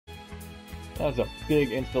That's a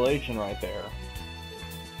big installation right there.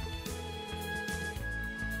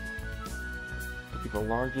 It'll be the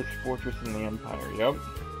largest fortress in the Empire, yep.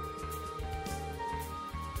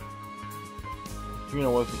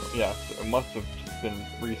 Trina wasn't, yes, it must have just been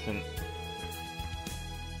recent.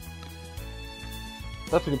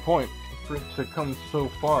 That's a good point. For it to come so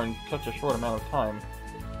far in such a short amount of time.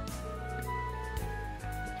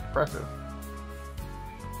 It's impressive.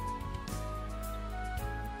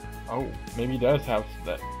 Oh, maybe he does have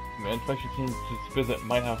that. The inspection team's visit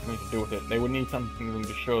might have something to do with it. They would need something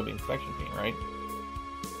to show the inspection team, right?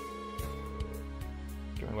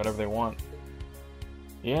 Doing whatever they want.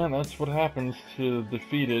 Yeah, that's what happens to the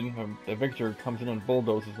defeated. The victor comes in and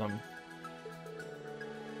bulldozes them.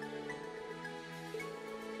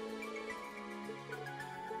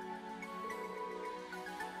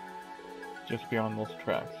 Just beyond those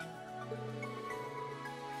tracks.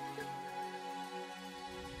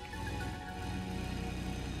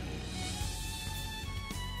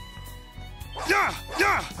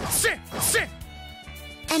 Sit! Sit!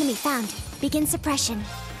 Enemy found. Begin suppression.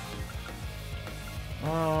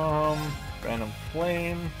 Phantom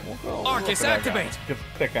Flame. We'll go. Arcus, activate! Just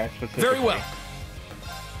that guy specifically. Very well.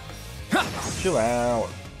 Chill out.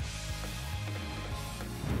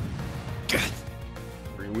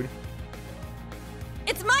 Rude.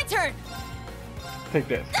 It's my turn! Take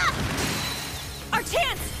this. Our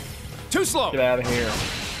chance! Too slow! Get out of here.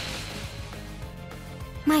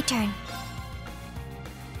 My turn.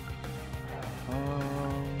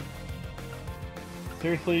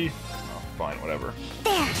 Seriously? Oh, fine, whatever.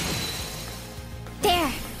 There.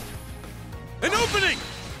 There. An opening!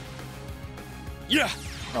 Yeah!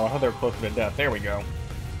 Oh, I thought they were close to death. There we go.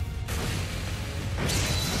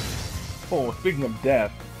 Oh, speaking of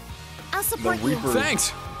death, I'll support you. Reaper-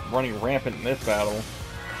 Thanks! running rampant in this battle.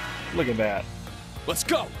 Look at that. Let's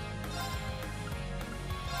go!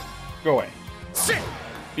 Go away. Sit!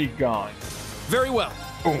 Be gone. Very well.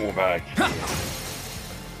 Oh, back.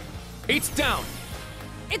 Eight's down!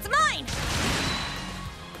 It's mine!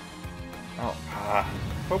 Oh,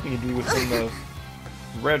 hoping he'd be within the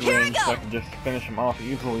red Here I range so go. I could just finish him off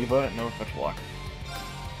easily, but no such luck.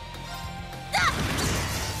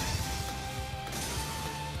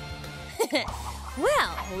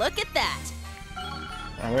 Well, look at that.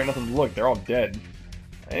 I got nothing to look, they're all dead.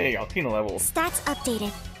 Hey, Altina level. Stats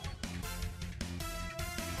updated.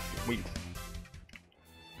 Sweet.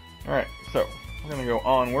 Alright, so, we're gonna go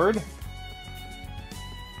onward.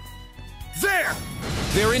 There!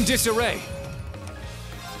 They're in disarray.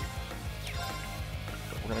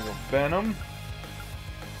 We're gonna go Venom.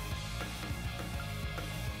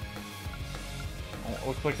 Oh, it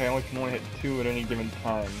looks like I only can hit 2 at any given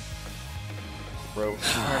time.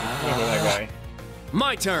 Gross. Alright, look at that guy.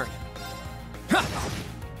 My turn.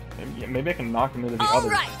 Maybe I can knock him into the All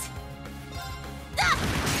others. right!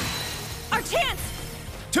 Our chance!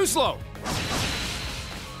 Too slow.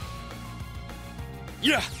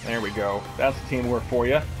 Yeah! There we go. That's teamwork for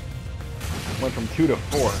you. Went from 2 to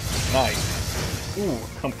 4. Nice. Ooh,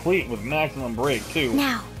 complete with maximum break too.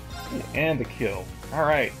 Now. Ooh, and the kill.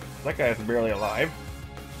 Alright, that guy is barely alive.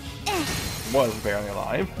 Was barely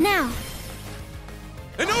alive. Now.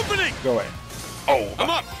 An opening! Go away. Oh, I'm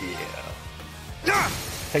up! yeah. Yeah!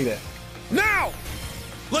 Take this. Now!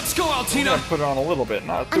 Let's go, I'm Altina! gonna put it on a little bit,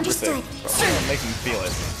 not super Understood. thick, but I'm gonna make him feel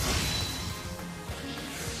it.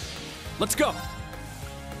 Let's go!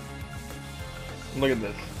 Look at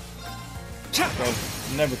this. Cha!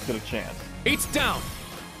 Guys never stood a chance. Eight's down!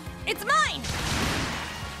 It's mine!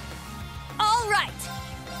 All right!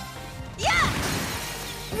 Yeah!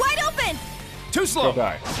 Wide open! Too Go slow!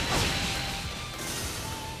 die.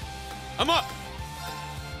 I'm up!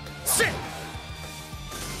 Sit!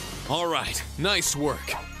 All right, nice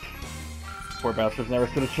work. Poor bastards never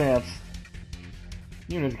stood a chance.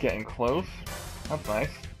 Unit's getting close. That's nice.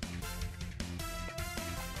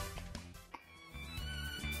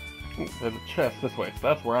 Ooh, there's a chest this way, so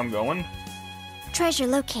that's where I'm going. Treasure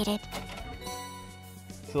located.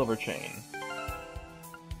 Silver chain.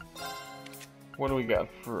 What do we got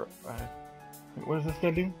for... what is this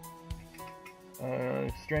gonna do?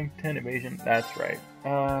 Strength 10 evasion. That's right.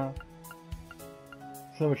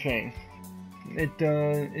 Silver chain. It's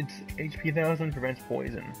HP 1000, prevents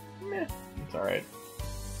poison. Meh, it's alright.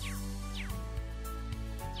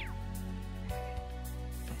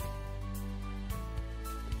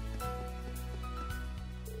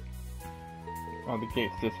 Oh, the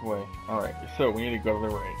gate's this way. Alright, so we need to go to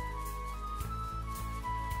the right.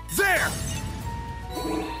 There!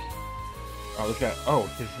 Oh, this guy. Oh,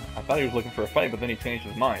 I thought he was looking for a fight, but then he changed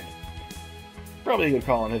his mind. Probably a good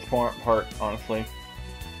call on his part, honestly.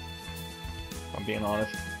 if I'm being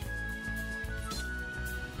honest.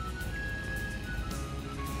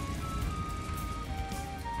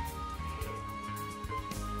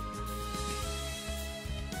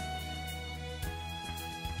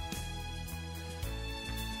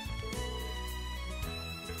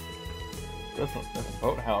 That's a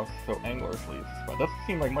boathouse, so anglers leaves. But it doesn't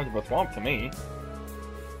seem like much of a swamp to me.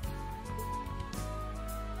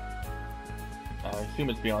 I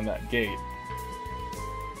assume it's beyond that gate.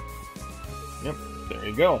 Yep, there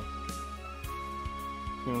you go.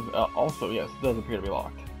 Also, yes, it does appear to be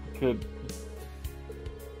locked. Could.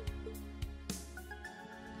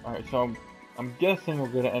 Alright, so I'm guessing we're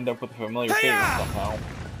going to end up with a familiar figure somehow.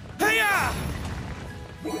 Hey-ya!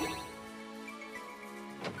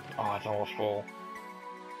 Oh, it's almost full.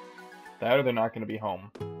 That or they're not going to be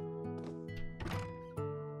home.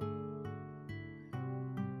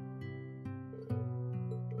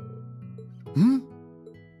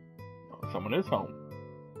 Oh, someone is home.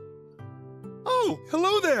 Oh,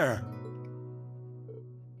 hello there!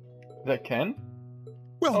 Is that Ken?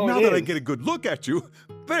 Well, Oh, now it that I is. get a good look at you,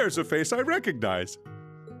 there's a face I recognize.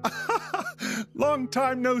 Long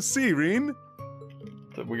time no see, Reen.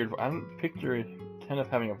 It's a weird. I don't picture Kenneth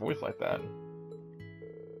having a voice like that.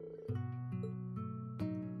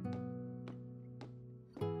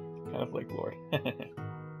 Kenneth Lake Lord.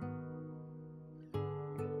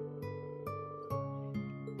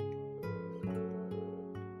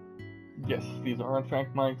 Yes, these are in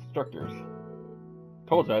fact my instructors.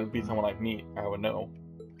 Told you I'd be someone like me, I would know.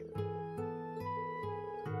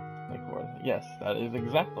 Lake Lord. Yes, that is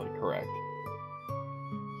exactly correct.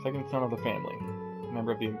 Second son of the family.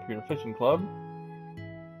 Member of the Imperial Fishing Club.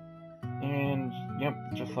 And, yep,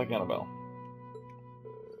 just like Annabelle.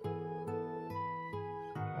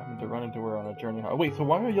 Happened to run into her on a journey. Oh, wait, so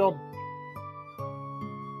why are y'all...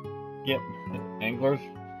 Yep, anglers.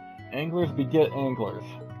 Anglers beget anglers.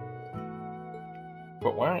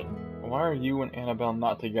 But why are you and Annabelle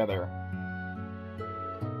not together?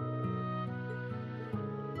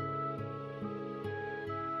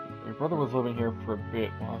 Your brother was living here for a bit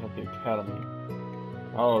while I was at the academy.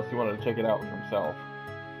 Oh, so he wanted to check it out for himself.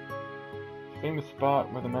 It's a famous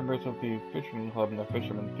spot where the members of the Fisherman Club and the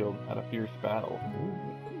Fisherman Guild had a fierce battle.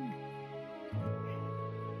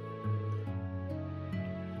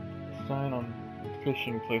 The sign on the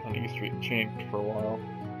fishing place on East Street changed for a while.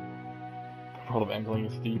 The world of angling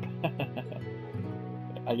is steep.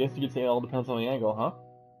 I guess you could say it all depends on the angle, huh?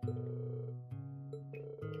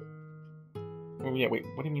 Oh yeah, wait,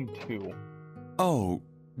 what do you mean two? Oh,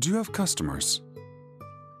 do you have customers?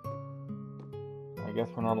 I guess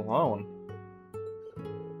we're not alone.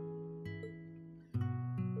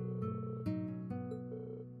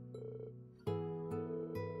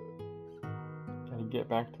 Gotta get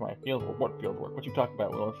back to my field work. What field work? What you talking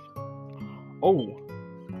about, Willis? Oh!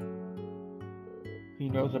 He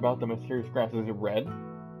knows about the mysterious grass. Is it red?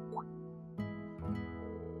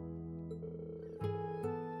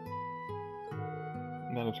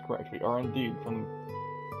 That is correct. We are indeed from...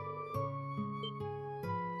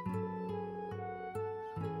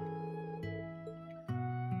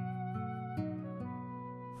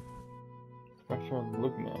 Professor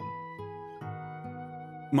Lugman.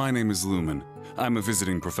 My name is Lumen. I'm a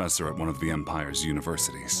visiting professor at one of the Empire's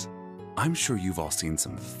universities. I'm sure you've all seen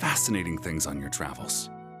some fascinating things on your travels.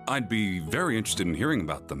 I'd be very interested in hearing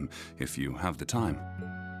about them if you have the time.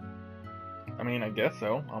 I mean, I guess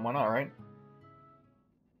so. Why not, right?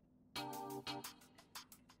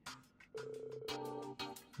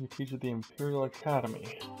 You teach at the Imperial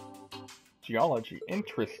Academy. Geology.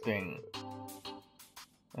 Interesting.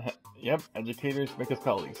 Yep, educators make us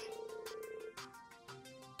colleagues.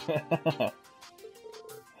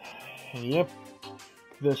 Yep.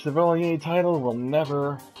 The Chevalier title will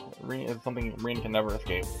never... is something Reen can never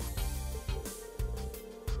escape.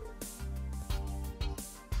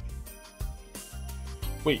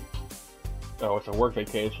 Wait. Oh, it's a work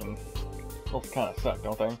vacation. Those kind of suck,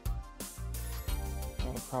 don't they?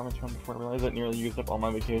 I promised him before I realized it. Nearly used up all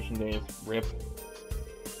my vacation days. Rip.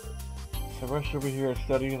 So rush over here to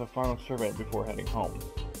study the final survey before heading home.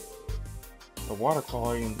 The water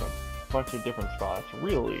quality in a bunch of different spots.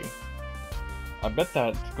 Really? I bet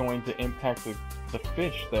that's going to impact the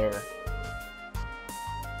fish there.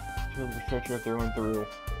 Field researcher through and through.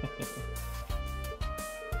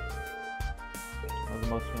 One of the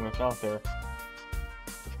most famous out there.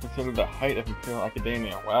 It's considered the height of Imperial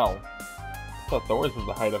Academia. Wow. I thought Thor's was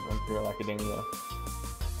the height of Imperial Academia.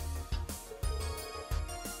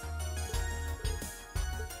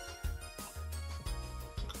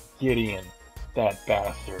 Gideon. That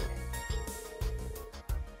bastard.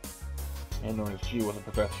 And known as G was a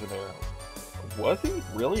professor there. Was he?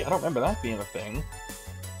 Really? I don't remember that being a thing.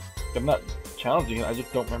 I'm not challenging it, I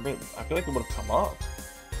just don't remember it. I feel like it would have come up.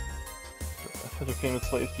 That's such a famous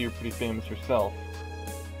place, you're pretty famous yourself.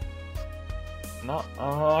 Not,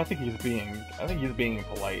 I think he's being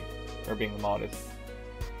polite. Or being modest.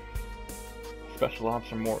 Special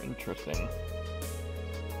ops are more interesting.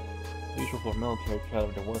 Usual for a military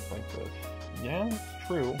academy to work like this. Yeah, it's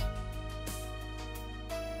true.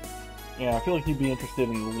 Yeah, I feel like he'd be interested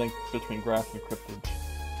in the link between grass and cryptids.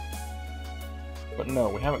 But no,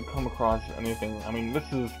 we haven't come across anything. I mean,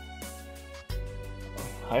 this is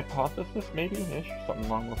a hypothesis, maybe-ish? Something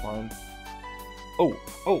along those lines.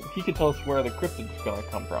 Oh, he can tell us where the cryptid's gonna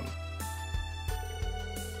come from.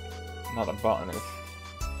 Not a botanist.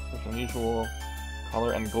 There's unusual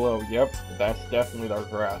color and glow. Yep, that's definitely our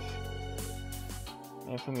grass. It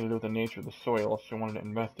has something to do with the nature of the soil, so I wanted to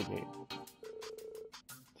investigate.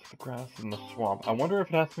 It's the grass in the swamp. I wonder if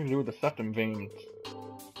it has something to do with the septum veins.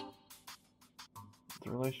 The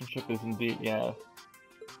relationship is indeed, yeah.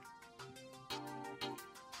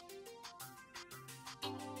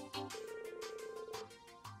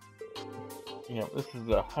 Yeah, this is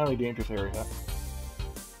a highly dangerous area.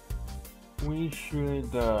 We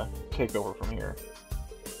should take over from here.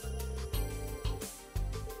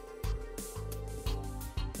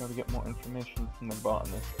 Gotta get more information from the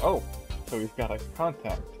botanist. Oh, so he's got a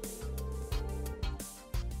contact.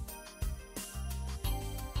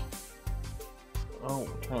 Oh,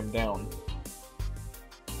 turn him down.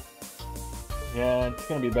 Yeah, it's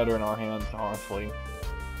gonna be better in our hands, honestly.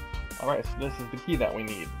 Alright, so this is the key that we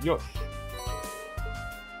need. Yes!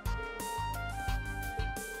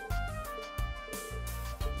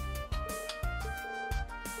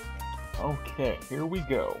 Okay, here we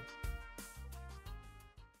go.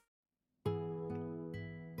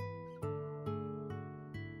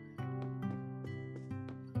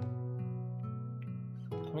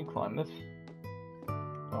 Can we climb this?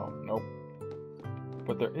 Oh, nope.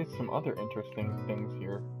 But there is some other interesting things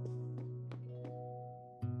here.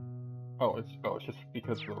 Oh, it's just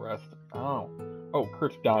because of the rest. Oh. Oh,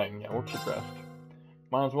 Kurt's dying. Yeah, we should rest.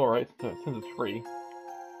 Might as well, right? Since it's free.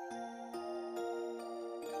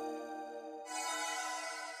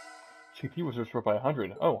 CP was restored by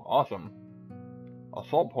 100. Oh, awesome.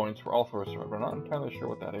 Assault points were also restored, but I'm not entirely sure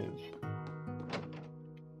what that is.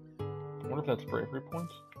 I wonder if that's bravery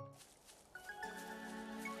points?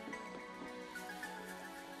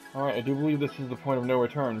 Alright, I do believe this is the point of no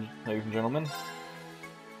return, ladies and gentlemen.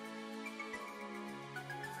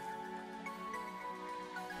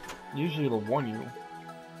 Usually it'll warn you.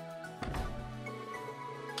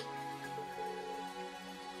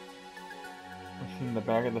 We're seeing the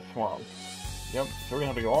back of the swamp. Yep, so we're gonna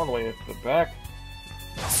have to go all the way to the back.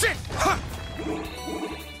 Sit! Ha!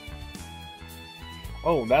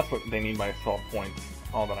 Oh, that's what they need by assault points.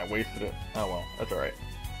 Oh, then I wasted it. Oh well, that's alright.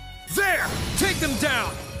 There! Take them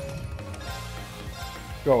down!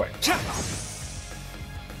 Go away. Cha!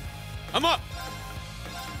 I'm up!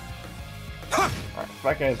 Ha! Alright, so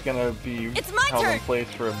that guy's gonna be It's my held in turn! place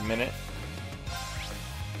for a minute.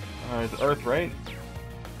 It's Earth, right?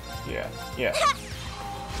 Yeah, yeah.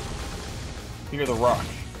 Here are the rocks.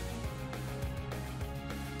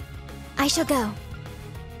 I shall go.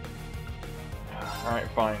 Alright,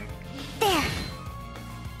 fine. There!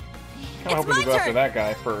 Kinda hoping to go after that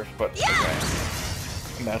guy first, but Yeah!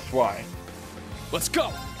 okay. And that's why. Let's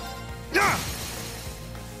go! Yeah!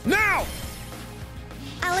 Now!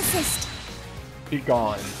 I'll assist. Be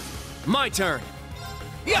gone. My turn!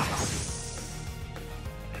 Yeah! Yeah,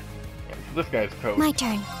 so this guy's toast, My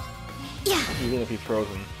turn. Yeah! even if he's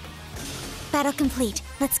frozen. Battle complete.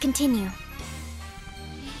 Let's continue.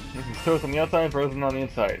 He's toast on the outside and frozen on the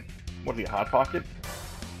inside. What is he, Hot Pocket?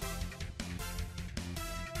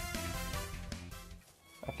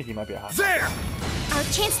 I think he might be a Hot Pocket. There! Our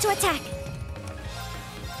chance to attack.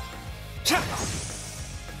 Cha!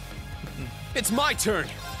 It's my turn!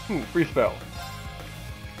 Ooh, free spell.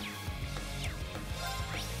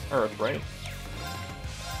 Earth, right?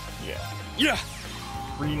 Yeah. Yeah!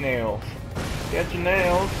 Free nails. Get your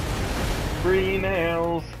nails. Free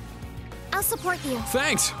nails. I'll support you.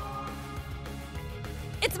 Thanks!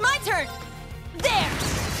 It's my turn! There!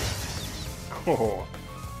 Oh,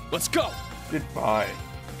 Let's go! goodbye.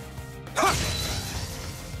 Ha!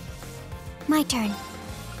 My turn.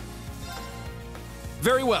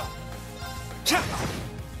 Very well. Cha!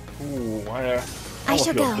 Ooh, I I almost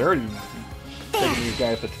shall feel go. dirty There. taking these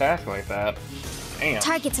guys to task like that. Damn.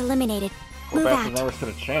 Targets eliminated. Poor Move bastard out. never stood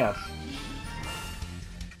a chance.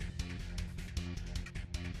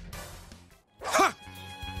 Ha!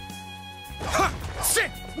 Ha!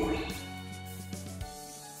 Sit!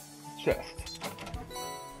 Chest.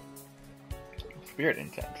 spirit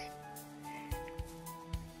incense.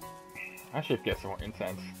 I should get some more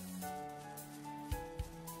incense.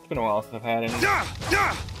 It's been a while since I've had any.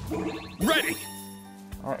 Ready!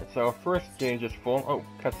 Alright, so first stage is full. Oh,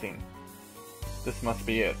 cutscene. This must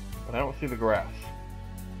be it. But I don't see the grass.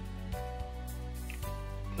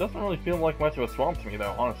 It doesn't really feel like much of a swamp to me,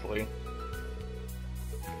 though, honestly.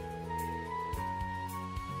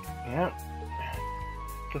 Yeah.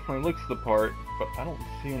 Definitely looks the part, but I don't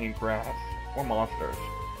see any grass or monsters.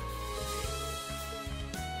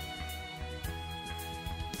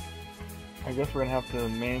 I guess we're gonna have to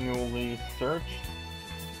manually search.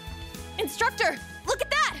 Instructor, look at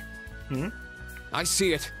that! Hmm? I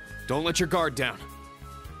see it. Don't let your guard down.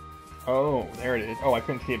 Oh, there it is. Oh, I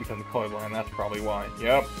couldn't see it because of the colorblind. That's probably why.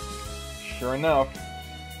 Yep. Sure enough.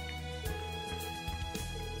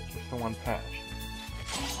 Just the one patch.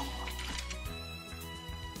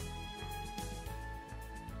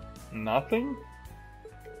 Nothing?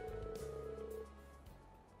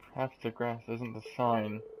 Perhaps the grass isn't the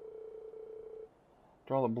sign.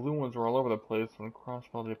 After all, the blue ones were all over the place when the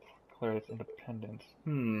crossbow declared its independence.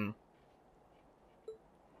 If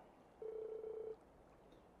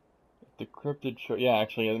the cryptid show... Yeah,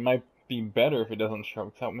 actually, it might be better if it doesn't show,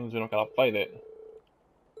 because that means we don't gotta fight it.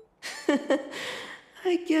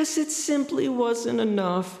 I guess it simply wasn't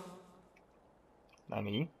enough.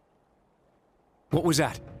 Nani? What was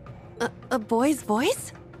that? A boy's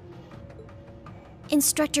voice?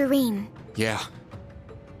 Instructor Rean. Yeah.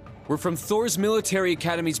 We're from Thor's Military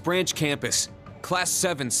Academy's branch campus. Class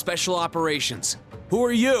 7, Special Operations. Who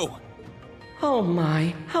are you? Oh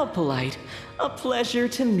my, how polite. A pleasure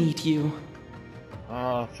to meet you.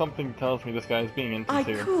 Something tells me this guy is being I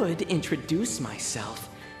insincere. could introduce myself,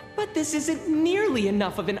 but this isn't nearly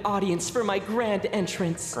enough of an audience for my grand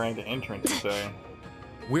entrance. Grand entrance, you say.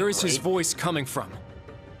 Where is his Right. voice coming from?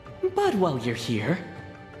 But while you're here,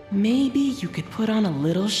 maybe you could put on a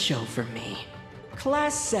little show for me.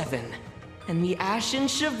 Class 7 and the Ashen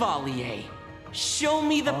Chevalier. Show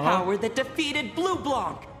me the power that defeated Blue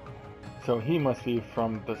Blanc. So he must be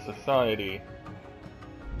from the Society.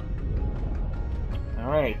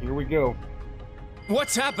 Alright, here we go.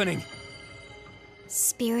 What's happening?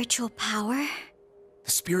 Spiritual power?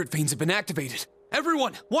 The spirit veins have been activated.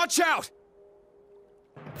 Everyone, watch out!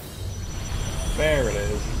 There it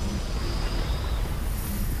is.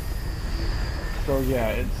 So yeah,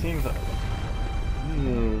 it seems... this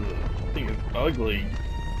thing is ugly.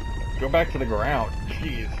 Go back to the ground.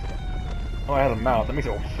 Jeez. Oh, it has a mouth. That makes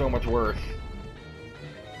it so much worse.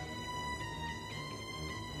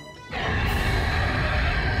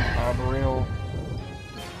 Arboreal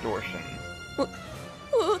distortion.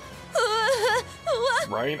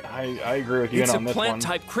 Right? I agree with you It's a on this one.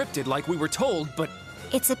 plant-type cryptid like we were told, but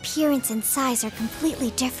Its appearance and size are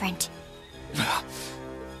completely different.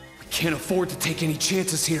 we can't afford to take any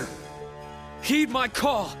chances here. Heed my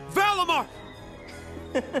call, Valimar!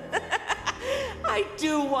 I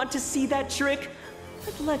do want to see that trick,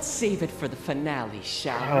 but let's save it for the finale,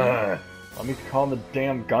 shall we? Let me call the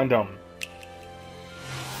damn Gundam.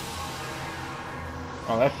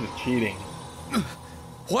 Oh, that's just cheating.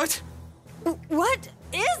 What? What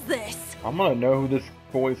is this? I'm gonna know who this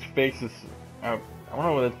boy's face is. I wanna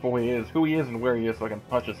know who this boy is, who he is, and where he is, so I can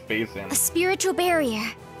punch his face in. A spiritual barrier.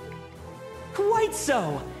 Quite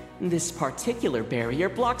so. This particular barrier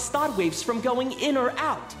blocks thought waves from going in or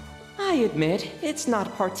out. I admit, it's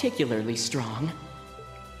not particularly strong.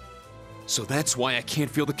 So that's why I can't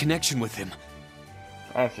feel the connection with him.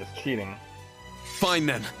 That's just cheating. Fine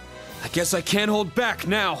then. I guess I can't hold back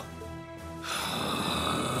now.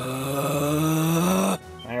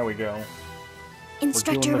 There we go.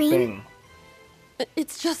 Instructor We're doing Rean? the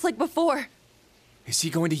It's just like before. Is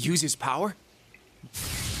he going to use his power?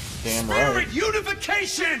 thing. Damn right.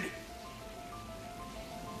 unification!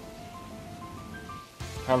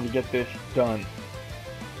 How do we get this done?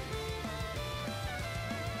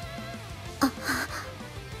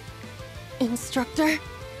 Instructor?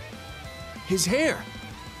 His hair.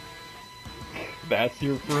 That's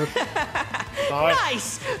your first thought?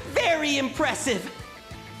 Nice! Very impressive!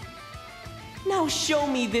 Now show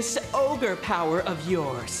me this ogre power of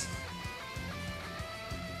yours.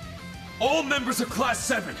 All members of Class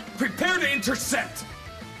 7, prepare to intercept!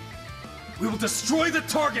 We will destroy the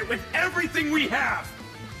target with everything we have!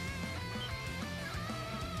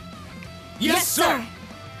 Yes, sir!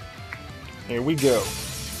 Here we go.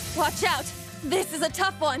 Watch out! This is a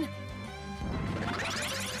tough one!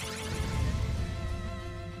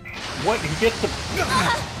 What? He gets the...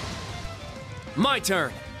 My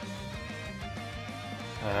turn!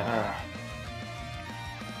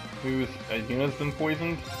 Who's... Yuna's been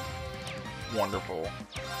poisoned? Wonderful.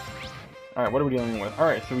 Alright, what are we dealing with?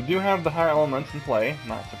 Alright, so we do have the higher elements in play.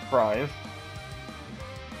 Not surprised.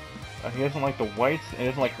 He doesn't like the whites, and he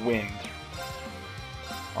doesn't like wind.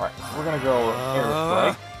 Alright, we're gonna go Air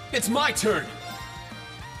Strike. It's my turn!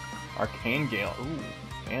 Arcane Gale. Ooh,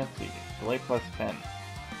 fancy. Delay plus 10.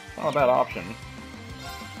 Not a bad option.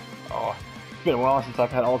 Oh, it's been a while since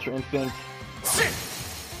I've had Ultra Instinct.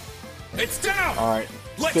 It's down! Alright,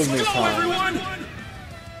 Let's Sigma go, time. everyone!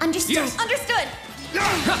 Understood. Yes. Understood!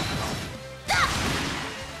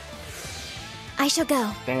 I shall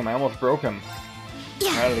go. Damn, I almost broke him. Yeah.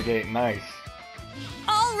 Out of the gate, nice.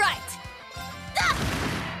 All right!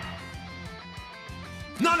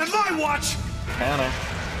 Not in my watch! Panic.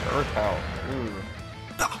 Earth House. Ooh.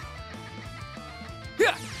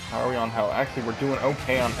 Yeah, How are we on health? Actually, we're doing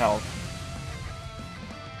okay on health.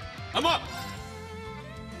 I'm up!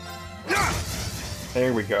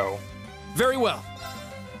 There we go. Very well.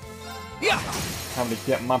 Yeah! Time to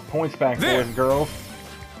get my points back, There. boys and girls.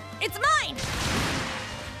 It's mine!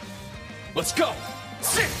 Let's go!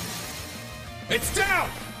 It's down!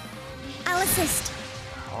 I'll assist.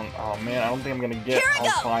 Oh man, I don't think I'm gonna get Here I all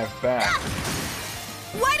go. 5 back.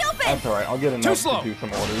 Wide open! That's alright, I'll get enough slow. to do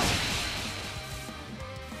some orders.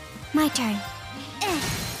 My turn.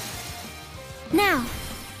 Now.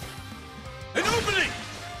 An opening!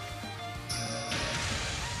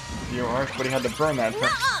 Your arch, but he had to burn that turn.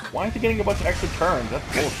 Nuh-uh. Why is he getting a bunch of extra turns? That's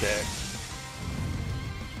bullshit.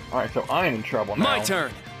 Alright, so I'm in trouble now. My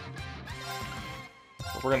turn!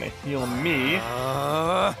 So we're gonna heal me. Ooh,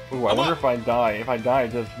 I I'm wonder up. if I die. If I die,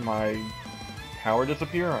 does my power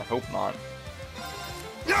disappear? I hope not.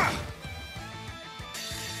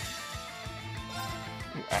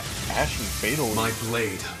 Ooh, Ashen Fatal. My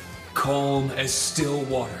blade, calm as still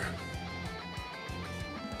water.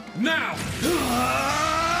 Now!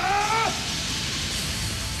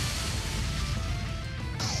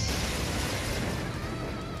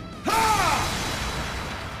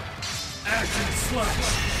 Action slash!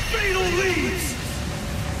 Fatal leaves!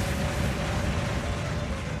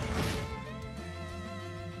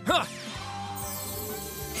 Huh!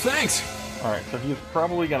 Thanks! Alright, so he's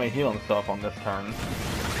probably gonna heal himself on this turn.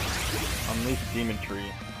 Unleash Demon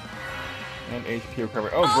Tree. And HP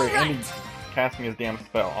recovery. Oh, great, and he's casting his damn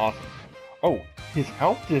spell. Awesome. Oh, his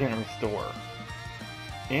health didn't restore.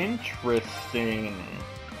 Interesting.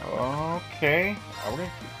 Okay. We're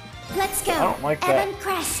gonna... Let's go. I don't like that. Evan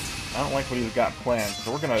Crest. I don't like what he's got planned,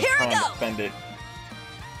 so we're gonna Here try we and go. defend it.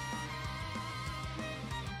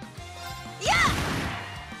 Yeah!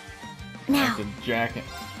 Now. To jack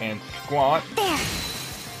and squat. There.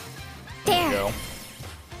 There we There. go.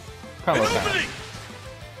 Color pass.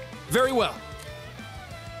 Very well.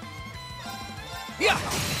 Yeah!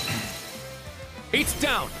 It's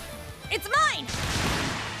down! It's mine!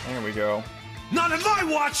 There we go. Not in my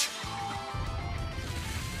watch!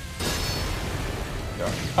 Go.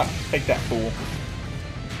 Ha, take that, fool.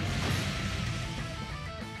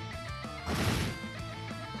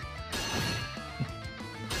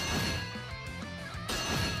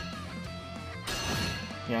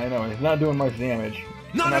 Yeah, I know. He's not doing much damage.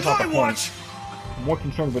 Not And in that's not my the point. watch! I'm more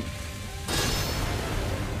concerned with...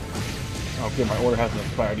 Oh, good. My order hasn't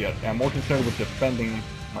expired yet. Yeah, I'm more concerned with defending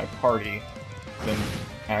my party than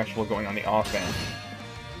actually going on the offense.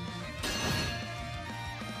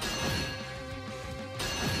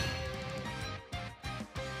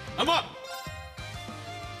 I'm up!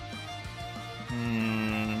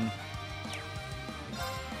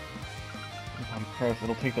 If I'm pressed,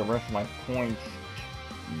 it'll take the rest of my points.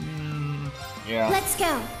 Yeah. Let's go.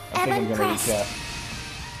 I think I'm Evan gonna Crest. recast.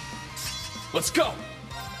 Let's go!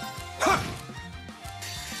 Ha!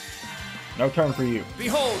 No turn for you.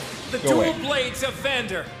 Behold, the Go dual away. blades of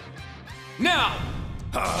Vander! Now!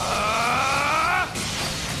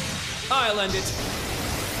 I'll end it.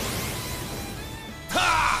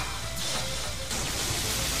 Ha!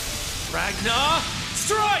 Ragnar,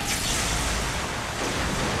 strike!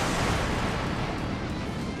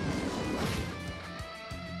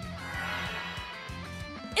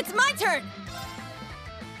 It's my turn!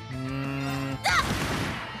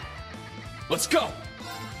 Let's go!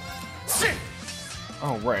 Sit!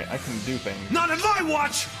 Oh, right. I can do things. Not in my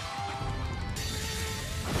watch!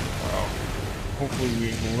 Oh. Hopefully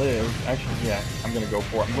we live. Actually, yeah. I'm gonna go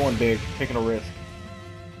for it. I'm going big. Taking a risk.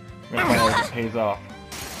 I'm gonna find out if it pays off.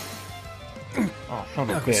 Oh, son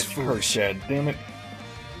of a That was bitch. Kurt's foolish. dead. Damn it.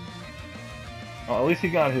 Oh, at least he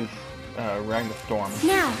got his Ragnar Storm.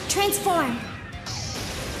 Now, transform.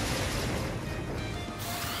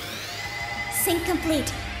 Sync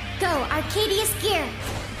complete. Go, Arcadius Gear.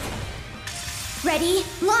 Ready,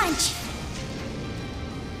 launch.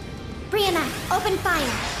 Brianna, open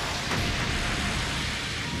fire.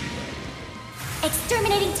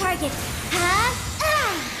 Exterminating target. Huh?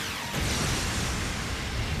 Ah!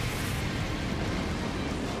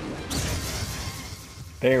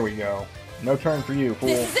 There we go. No turn for you, fool.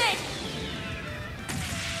 This is it!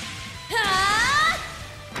 Ah!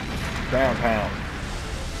 Ground pound.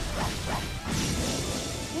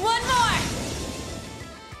 One more!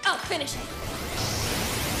 I'll finish it.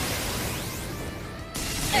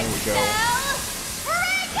 There we go.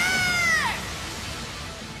 Breaker!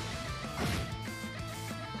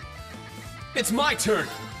 It's my turn!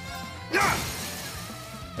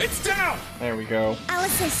 It's down! There we go. I'll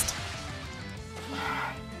assist.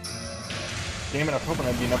 Damn it, I was hoping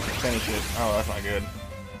I'd be enough to finish it. Oh, that's not good.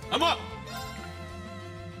 I'm up!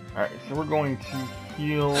 Alright, so we're going to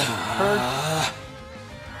heal her.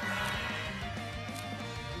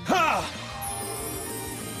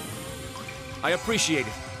 I appreciate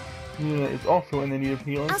it. Tina is also in the need of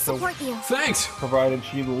healing, I'll so support you. Thanks! provided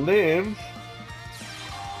she lives.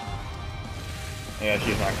 Yeah,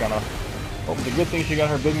 she's not gonna. Well, it's a good thing she got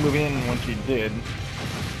her big move in when she did.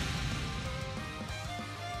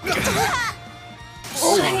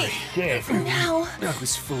 Oh, shit. Now. That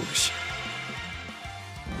was foolish.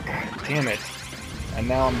 God damn it. And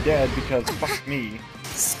now I'm dead because fuck me.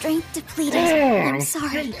 Strength depleted. Damn, I'm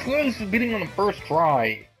sorry. so close to beating on the first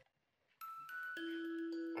try.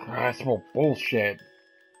 That's more bullshit.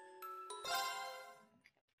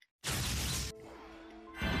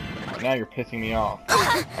 Now you're pissing me off.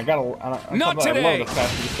 I gotta. I Not I today. love the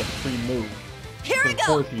fact he gets a free move. Here we Of go!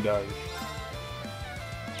 course he does.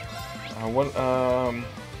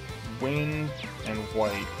 Wind and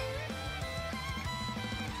white.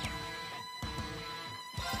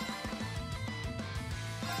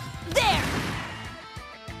 There!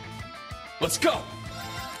 Let's go!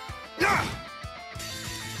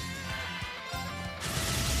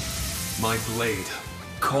 My blade,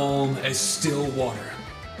 calm as still water.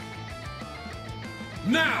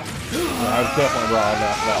 Now! I was definitely wrong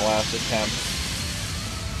after that last attempt.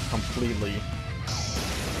 Completely.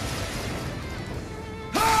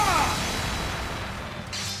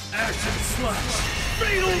 Action slash!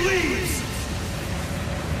 Fatal leaves!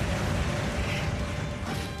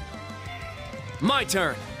 My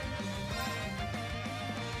turn!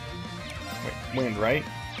 Wait, wind, right?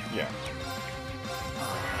 Yeah.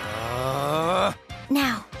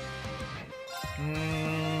 Now,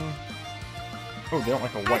 Oh, they don't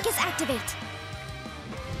like a white. Arcus activate.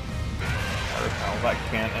 Well, that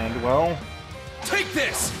can't end well. Take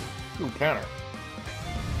this! Ooh, counter.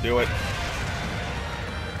 Do it.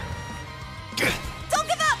 Don't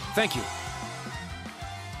give up! Thank you.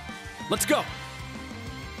 Let's go!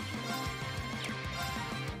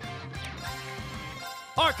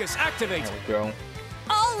 Arcus, activate! There we go.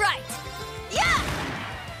 All right! Yeah!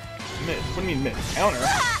 Miss. What do you mean miss? Counter?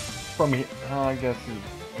 From here. I guess.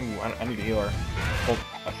 Ooh, I need to heal her. Well,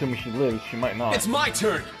 assuming she lives, she might not. It's my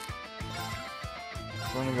turn!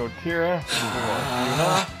 We're gonna go Tira.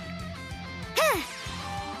 Yuna.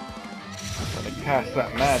 Gonna cast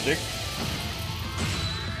that magic.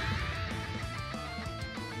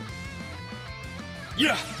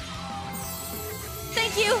 Yeah!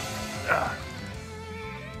 Thank you!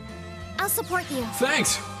 I'll support you.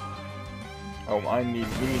 Thanks! Oh, we need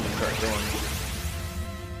to start doing.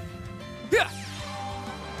 Yeah!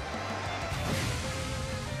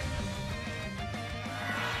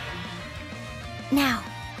 Now,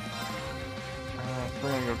 We're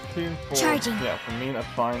gonna go 2, 4. Charging. Yeah, for me, that's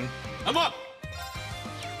fine. I'm up!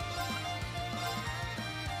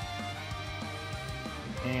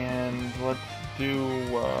 And let's do,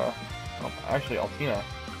 oh, actually, Altina.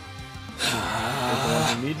 Is the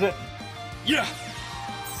one who needs it? Yeah!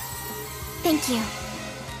 thank you.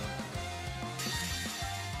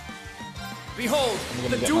 Behold, I'm gonna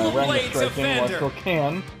the get dual my Ranga blades of striking while I still Vander!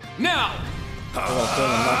 can. Now! But I'm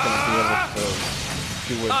saying I'm not gonna be able to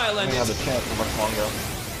do it. I'll I end have it. the chance for much longer.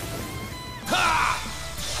 Ha!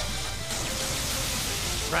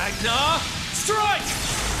 Ragnar, strike!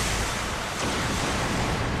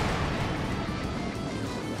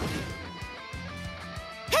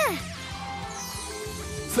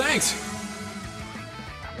 Thanks!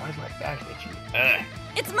 Why is my back itchy?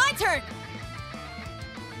 It's my turn!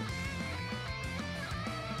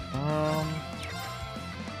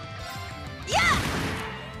 Yeah!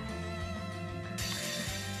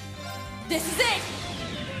 This is it!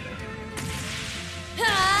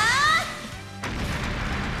 Ah!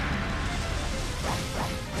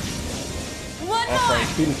 One That's right, more!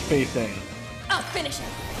 speed is spacing. I'll finish it!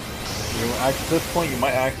 At this point, you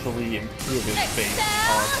might actually improve his space,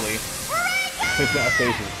 honestly. That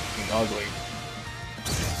face is fucking ugly.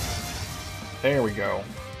 There we go.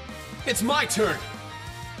 It's my turn.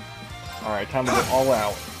 Alright, time to go all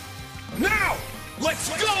out. Now! Let's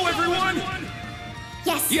go, everyone!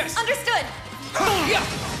 Yes. Yes! Understood. Yeah!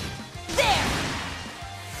 There.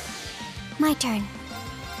 My turn.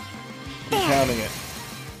 Keep counting it.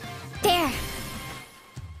 There.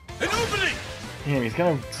 An opening! Damn, he's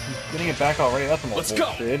getting it back already. That's some Let's go.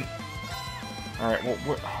 bullshit. Alright,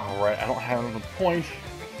 well, alright, I don't have enough points.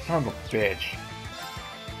 Son of a bitch.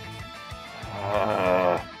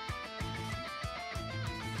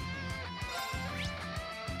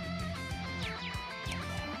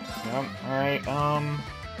 Yep, alright,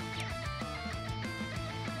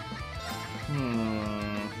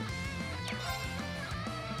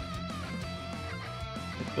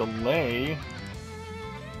 The delay...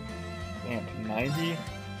 Damn, 90?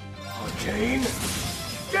 Arcane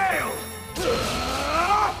Gale!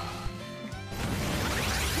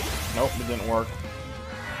 Nope, it didn't work.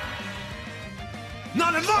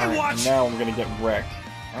 Not in my Alright, watch! now I'm gonna get wrecked.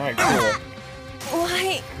 Alright, cool.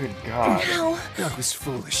 Why Good God. now? That was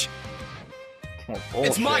foolish. It's more bullshit,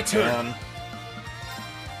 It's my turn. man.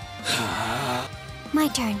 My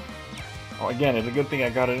turn. Oh, again, it's a good thing I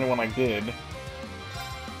got it in when I did.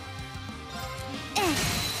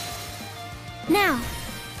 Now.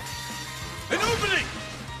 An opening!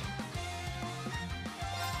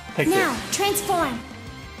 Take Now. this. Transform.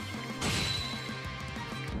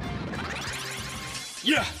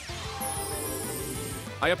 Yeah!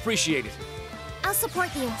 I appreciate it. I'll support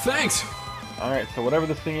you. Thanks! Alright, so whatever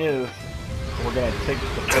this thing is, we're gonna take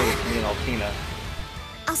it to face, me and Altina.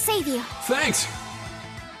 I'll save you. Thanks!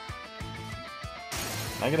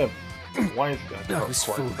 I gotta... Why is that? That was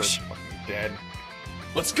foolish. Fucking dead.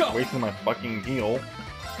 Let's go! Wasting my fucking heal.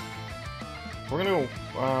 We're gonna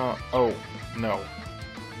go, oh, no.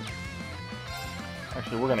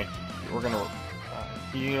 Actually, we're gonna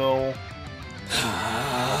heal...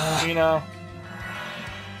 Altina.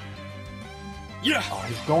 Yeah! Oh,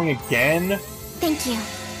 he's going again? Thank you.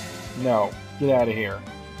 No, get out of here.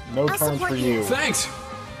 No I'll turns support for you. you. Thanks!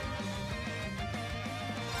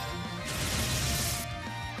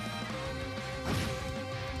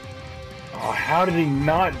 Oh, how did he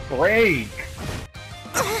not break?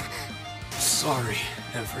 Sorry,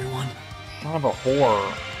 everyone. Son of a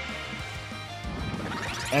whore.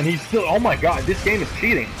 And he's still- oh my god, this game is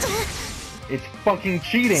cheating. It's fucking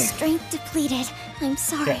cheating. Strength depleted. I'm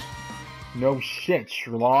sorry. Yeah. No shit,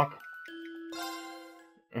 Sherlock.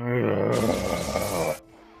 Ugh.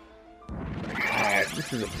 God,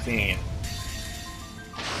 this is obscene.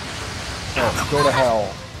 Oh, go to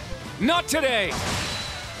hell. Not today!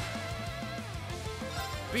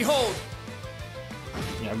 Behold!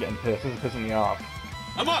 Yeah, I'm getting pissed. This is pissing me off.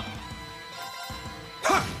 I'm up!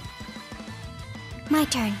 My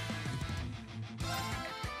turn.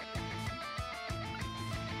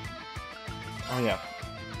 Oh yeah.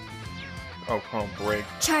 Oh, Chrono Break.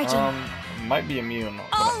 Charging. Might be immune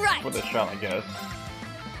All right. with a shot, I guess.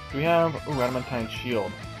 Do we have... Ooh, Adamantine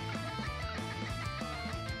Shield.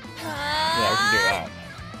 Yeah, we can do that.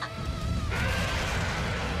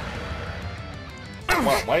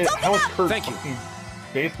 Why how is Kurt Thank you. fucking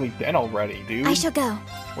basically dead already, dude? I shall go.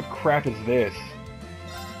 What crap is this?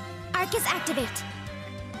 Arcus activate.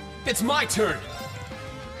 It's my turn!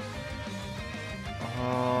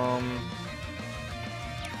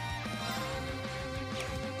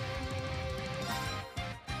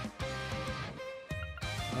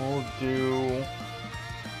 We'll do...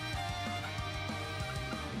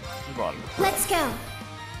 Run. Let's go.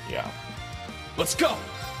 Yeah. Let's go!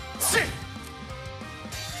 Sit!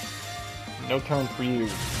 No turn for you.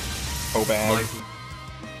 Oh, bad.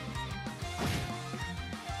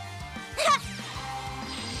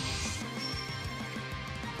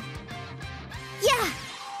 Yeah.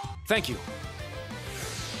 Thank you.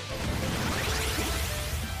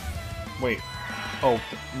 Wait. Oh,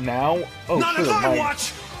 now? Oh, Not sure. in my my- watch!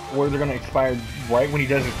 Where they're gonna expire right when he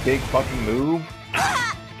does his big fucking move?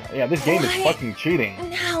 Yeah, this game is Why? fucking cheating.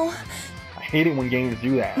 Now. I hate it when games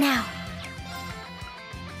do that. Now.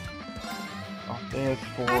 Oh, this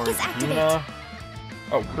for Arcus activate. Yuna.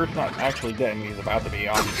 Oh, Kurt's not actually dead, and he's about to be,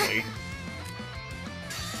 obviously.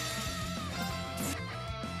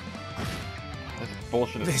 This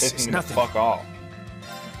bullshit is This pissing is me the nothing. fuck off.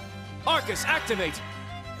 Arcus, activate!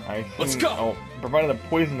 I assume, Let's go. Oh, provided the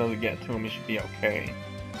poison doesn't get to him, he should be okay.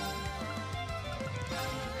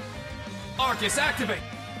 Arcus, activate!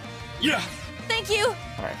 Yeah! Thank you.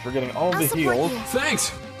 Alright, so we're getting all I'll the support heals. you.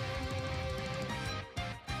 Thanks!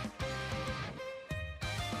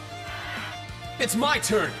 It's my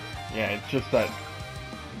turn! Yeah, it's just that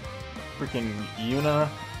freaking Yuna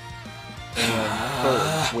and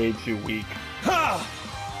Kurt way too weak.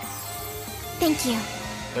 Thank you.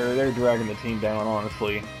 They're dragging the team down,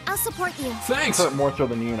 honestly. I'll support you. Thanks! Kurt more so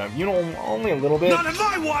than Yuna. Yuna only a little bit. Not on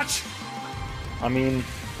my watch! I mean,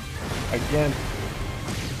 again,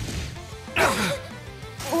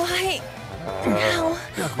 Why? Now.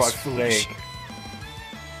 for fuck's sake.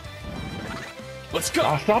 Let's go!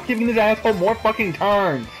 Oh, stop giving this asshole more fucking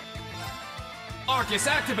turns! Arcus,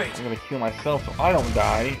 activate! I'm gonna heal myself so I don't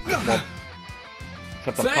die. Well,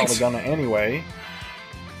 except I'm Thanks. probably gonna anyway.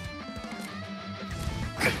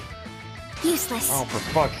 Useless. Oh, for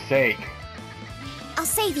fuck's sake. I'll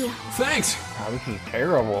save you. Thanks! Oh, this is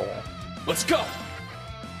terrible. Let's go!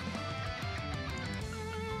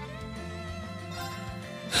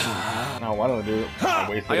 No, why don't I do it? I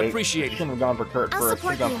wasted I it. appreciate it. Shouldn't have gone for Kurt I'll first.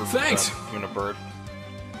 Should've support gone you. for Thanks. Yuna first.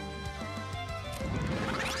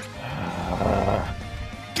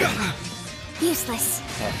 Useless.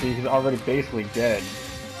 Yeah, see, he's already basically dead.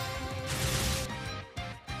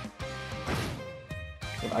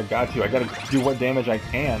 I got to. I gotta do what damage I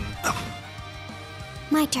can.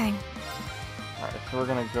 My turn. Alright, so we're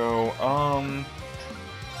gonna go, no,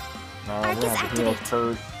 we're Arcus gonna have to heal activate.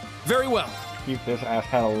 Kurt. Very well. Keep this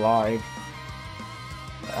asshat alive.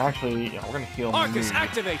 Actually, yeah, we're gonna heal Arcus, me.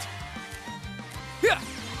 activate! Yeah!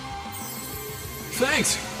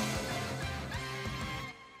 Thanks!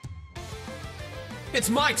 It's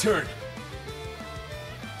my turn!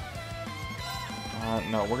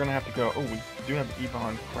 No, we're gonna have to go. Oh, we do have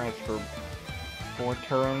Ebon Crest for 4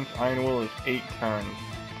 turns. Iron Will is 8 turns.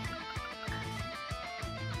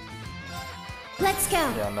 Let's go.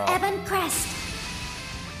 Yeah, no. Ebon Crest.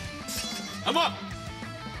 I'm up!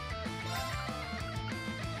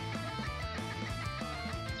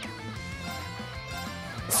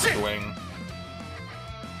 Swing.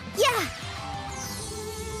 Yeah.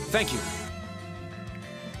 Thank you.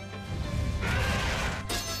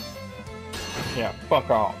 Yeah, fuck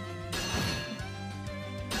off.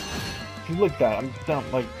 See, look at that. I'm down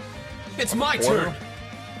like It's my quarter? turn!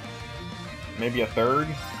 Maybe a third.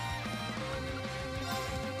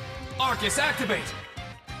 Arcus, activate!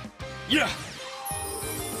 Yeah!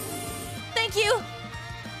 Thank you.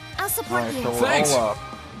 I'll support Alright, you. so we're Thanks. all up.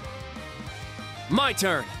 My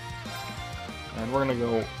turn! And we're gonna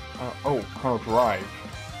go, oh, Chrono Drive.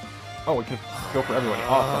 Oh, we can go for everybody.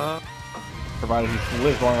 Awesome. Provided he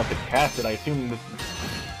lives long enough to cast it, I assume this...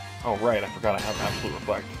 Oh, right, I forgot I have Absolute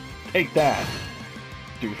Reflect. Take that,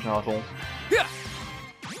 douche nozzle. Yeah!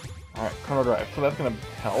 Alright, Chrono Drive. So that's gonna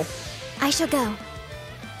help. I shall go.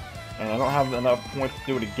 And I don't have enough points to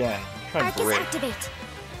do it again. Try Arcus break. activate.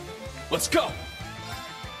 Let's go!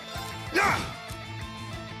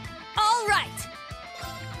 All right.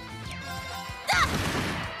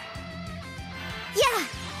 Yeah.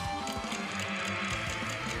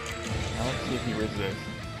 Now let's see if he resists.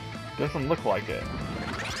 Doesn't look like it.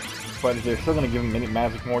 But they're still gonna give him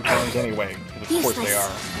magic more turns anyway. Because of course they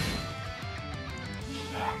are.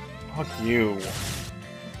 Fuck you.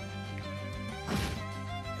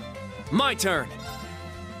 My turn!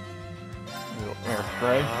 Little air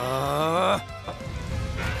strike.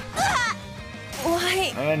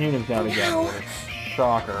 Why? And Yuna's down again. No. What a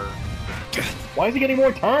shocker. Why is he getting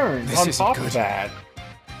more turns This on isn't top of good. that?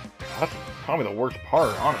 That's probably the worst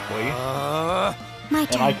part, honestly. My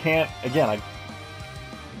And I turn. can't, again, I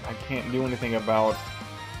can't do anything about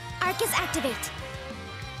Arcus activate.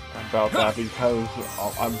 that because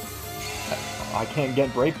I can't get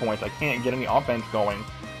breakpoints. I can't get any offense going,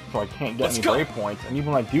 so I can't get Let's any go. breakpoints. And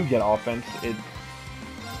even when I do get offense, it's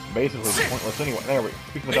basically pointless anyway. There we go.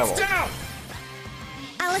 Speak of the devil. It's down!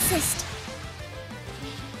 I'll assist.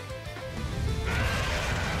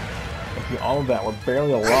 And see, all of that, we're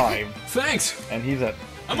barely alive, Thanks! and he's at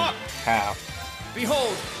I'm up! half.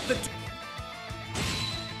 Behold, the...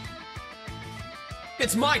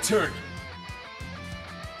 It's my turn!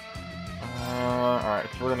 Alright,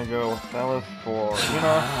 so we're gonna go with Celis for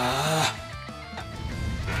Yuna.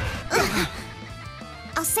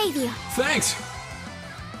 I'll save you. Thanks!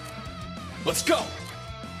 Let's go!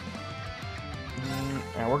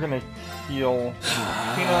 And we're gonna heal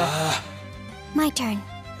Tina. My turn.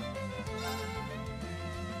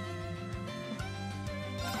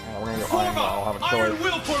 And we're gonna go Iron Will. I'll have a Iron choice.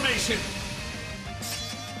 Will formation!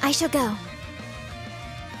 I shall go.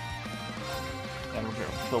 And we're gonna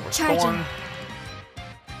go Silver Charging. Thorn.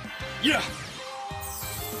 Yeah!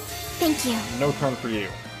 Thank you. No turn for you.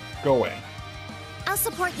 Go away. I'll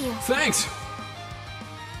support you. Thanks!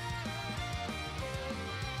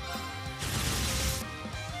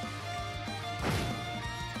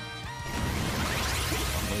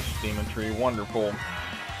 Unleash Demon Tree. Wonderful.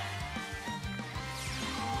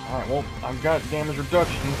 Alright, well, I've got damage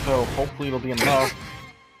reduction, so hopefully it'll be enough.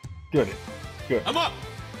 Good. Good. I'm up!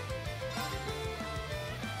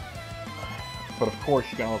 But of course,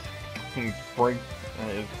 you can break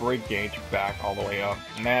his break gauge back all the way up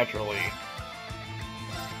naturally.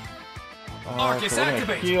 Arcus, so we're gonna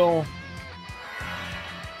activate! heal.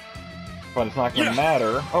 But it's not gonna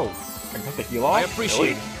matter. Oh, I got the heal off? I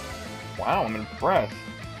appreciate Really? Wow, I'm impressed.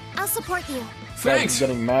 I'll support you. Thanks!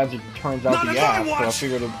 Getting magic turns out Not the in my ass, so I watch!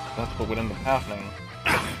 figured that's what would end up happening.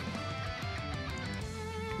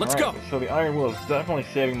 Let's Alright, go! so the Iron Will is definitely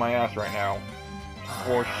saving my ass right now.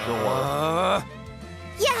 For sure.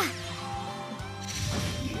 Yeah!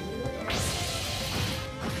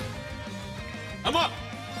 I'm up!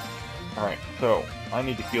 Alright, so I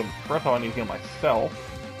need to heal. First of all, I need to heal myself.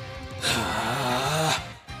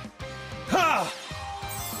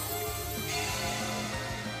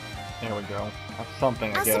 There we go. That's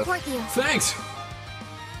something, I I'll guess. support you. Thanks!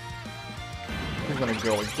 We're gonna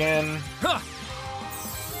go again. Huh.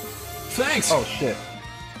 Thanks! Oh shit.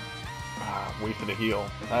 Ah, wasted a heal.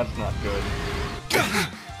 That's not good.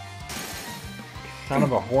 Son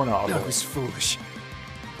of a horn That owl. was foolish.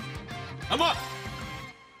 I'm up!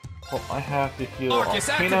 Well, I have to heal Arcus,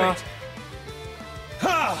 Alcina. activate!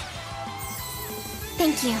 Ha!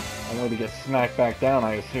 Thank you. I'm going to get smacked back down,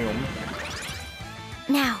 I assume.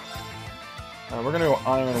 Now. We're gonna go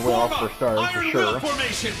Iron Will Form for up! starters, for Iron sure. Will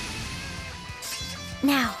formation!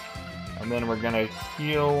 Now. And then we're gonna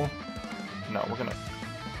heal... No, we're gonna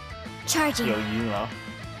Charging. heal Yuna.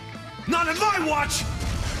 Not in my watch!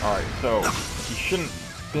 Alright, so he shouldn't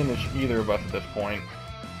finish either of us at this point.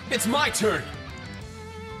 It's my turn!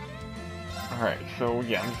 Alright, so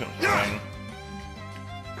yeah, I'm just gonna swing.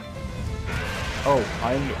 Oh,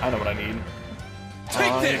 I know what I need. Take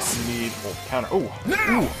I this! need counter. Oh,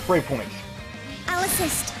 Now! ooh, brave points. I'll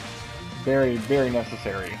assist. Very, very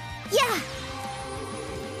necessary. Yeah!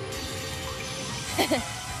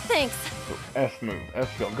 Thanks. So S move, S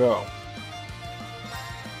skill, go.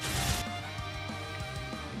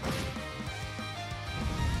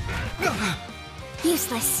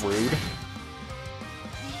 Useless. Rude.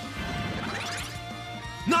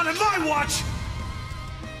 Not in my watch!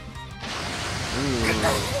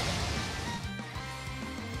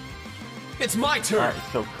 It's my turn! Alright,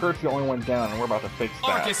 so Kurt's the only one down, and we're about to fix that.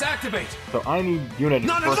 Arcus, activate! So I need Yuna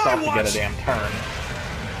Not in first my off to get watch! a damn turn.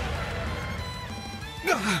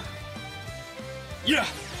 Yeah!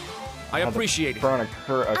 I appreciate it. Burn a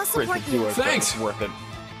I'll crit support to do you. it, so Thanks. it's worth it.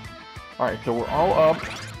 Alright, so we're all up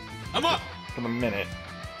I'm up! for the minute.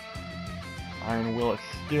 Iron Will is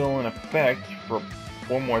still in effect for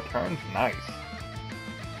 4 more turns. Nice.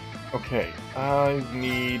 Okay, I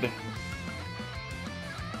need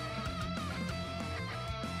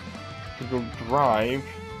to go drive.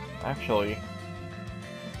 Actually,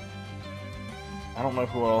 I don't know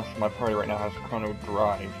who else in my party right now has Chrono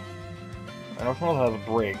Drive. I know someone else has a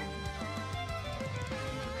break.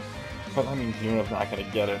 But that means Yuna's not gonna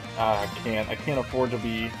get it. I can't afford to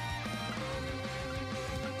be...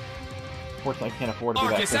 Fortunately, I can't afford to be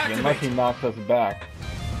that Arcus, picky unless he activate! knocks us back.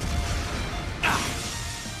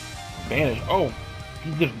 Vanish. Oh!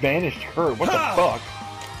 He just vanished Kurt. What the Ha! fuck?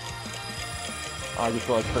 I just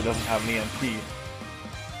realized Kurt doesn't have an EMP.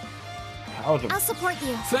 How is it? I'll support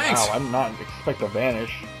you. Thanks! Wow, I did not expect to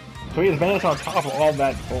vanish. So he has vanished on top of all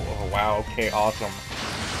that. Oh, wow, okay, awesome.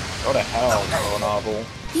 Go to hell, oh novel.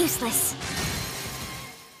 Useless.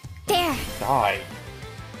 There. Die.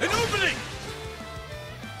 An opening!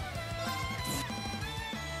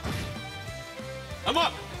 I'm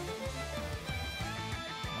up!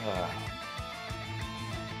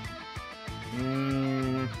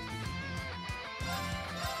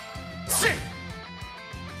 Shit!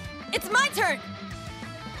 It's my turn.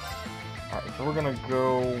 Alright, so we're gonna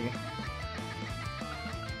go...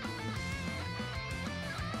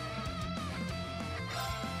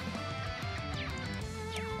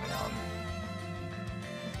 Hang on.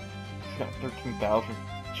 It's got 13,000.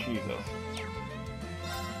 Jesus.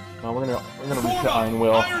 No, we're gonna reach Form the up! Iron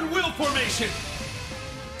Will. Iron Will formation!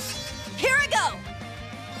 Here I go.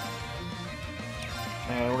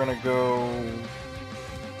 And we're gonna go...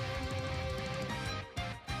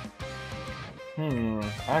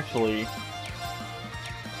 actually...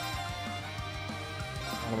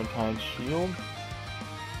 Adamantine Shield?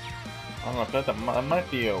 I don't know if that might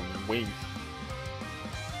be a waste.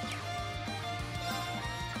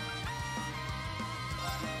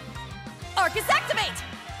 Arcus, activate.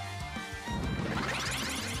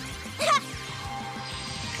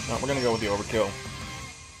 No, we're gonna go with the overkill.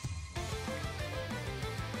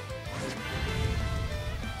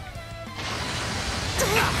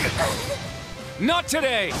 Not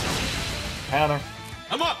today! Counter.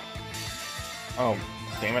 I'm up! Oh,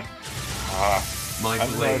 damn it. Ah, My I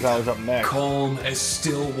didn't blade, realize I was up next. calm as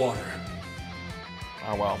still water.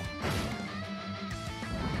 Oh well.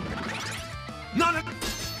 None.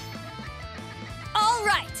 All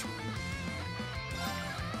right.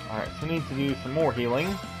 Alright, so we need to do some more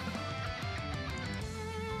healing.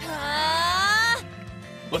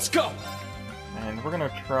 Let's go! And we're gonna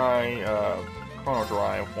try Chrono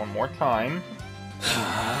Drive one more time.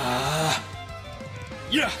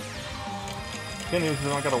 Yeah! Good news is I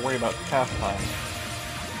don't gotta worry about cast time.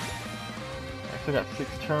 I still got 6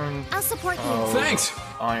 turns. I'll support you. of Thanks.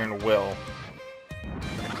 Iron Will.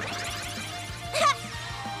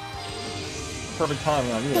 Perfect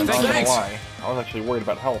timing on you, I'm not gonna Thanks. lie. I was actually worried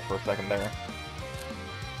about health for a second there.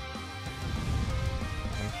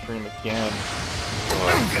 And stream again.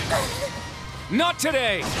 Not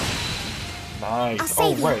today! Nice. I'll Oh,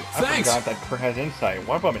 save you. right. I Thanks. forgot that Kurt has insight.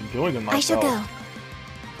 What have I been doing with myself? I shall go.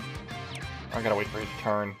 I gotta wait for his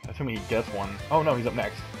turn. Assuming he gets one. Oh no, he's up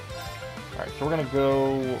next. Alright, so we're gonna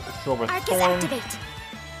go Silver Arcus Thorn. activate.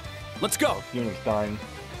 Let's go! Union's dying.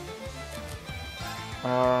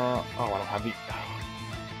 Oh, I don't have the...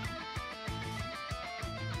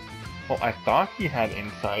 Well, I thought he had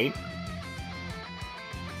insight.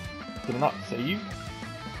 Did it not save?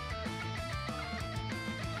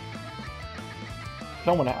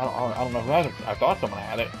 Someone, I don't know who has it. I thought someone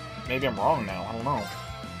had it. Maybe I'm wrong now. I don't know.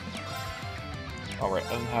 Alright,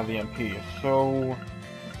 doesn't have the MP, so...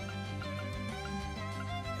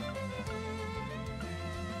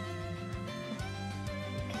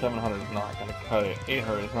 $700 is not gonna cut it.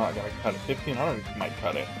 $800 is not gonna cut it. $1,500 might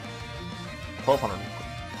cut it. $1,200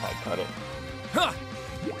 might cut it. Huh!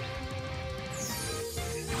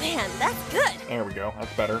 Man, that's good. There we go.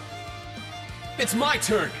 That's better. It's my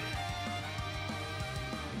turn!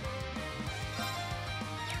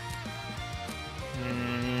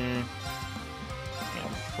 Yeah,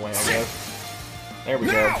 swing, I guess. There we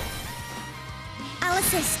go. I'll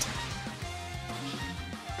assist.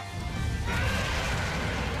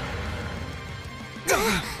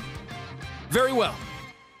 Very well.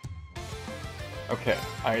 Okay,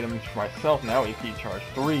 items for myself now. AP charge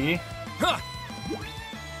 3. Huh!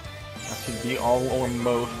 That should be all or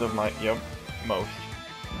most of my... Yep, most.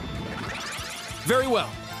 Very well.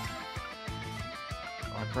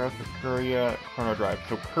 Press Furia, Chrono Drive.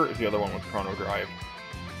 So Kurt is the other one with Chrono Drive.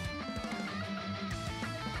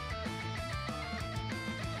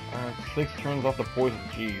 6 turns off the poison.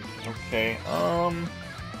 Jeez. Okay.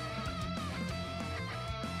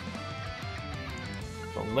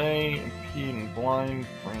 Delay, impede, and blind,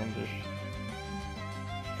 brandish,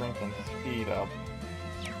 strength and speed up.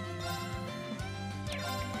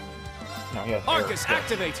 No, he has air Arcus, effect.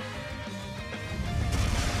 activate!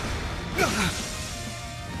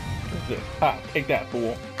 What's this? Ha! Take that,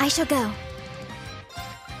 fool. I shall go.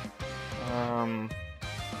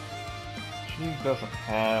 She doesn't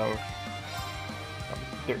have.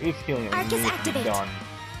 There is healing that Arcus needs to be activate. done.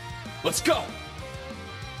 Let's go!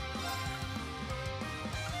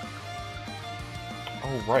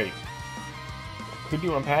 Oh right. Could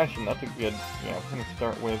do Impassion. That's a good. Yeah, we're gonna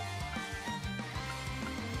start with.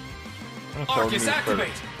 Arcus, activate!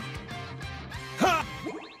 Ha!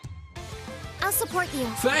 I'll support you.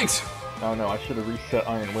 Thanks! Oh no, I should have reset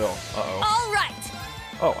Iron Will. Uh-oh. All right.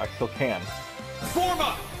 Oh, I still can. Form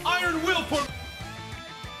up! Iron Will for...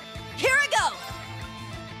 Here I go.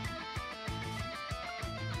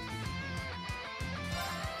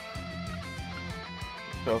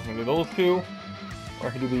 So I can do those two, or I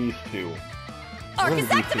can do these two. We're gonna do Arcus these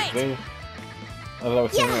two. activate. They, as I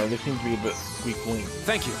was saying, Yeah. they seem to be a bit weak linked.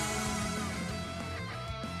 Thank you.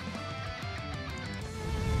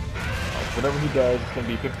 Whatever he does, it's gonna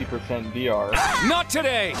be 50% DR. Not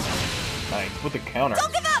today! Nice. With the counter.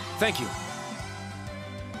 Don't give up. Thank you.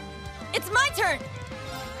 It's my turn.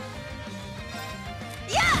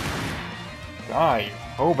 Yeah. Die,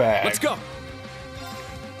 Hobag. Let's go!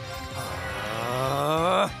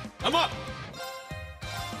 I'm up!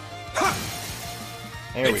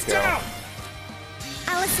 There we It's go. down!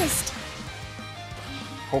 I'll assist.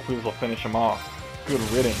 Hopefully this will finish him off. Good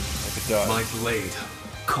riddance if it does. My blade,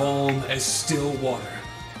 calm as still water.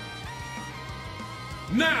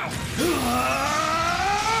 Now!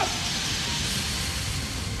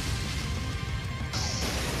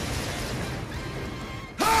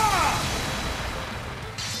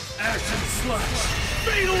 Action slash!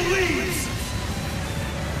 Fatal leaves!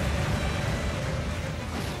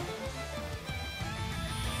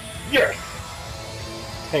 Yes!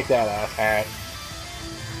 Take that, ass hat.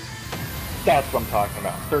 That's what I'm talking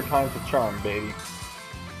about. 3rd time's the charm, baby.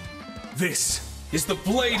 This is the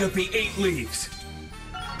Blade of the Eight Leaves.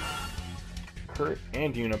 Kurt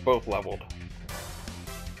and Yuna both leveled.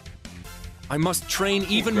 I must train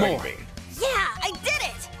even more. Driving. Yeah, I did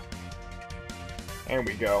it! There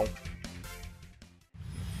we go.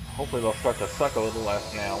 Hopefully they'll start to suck a little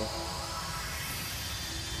less now.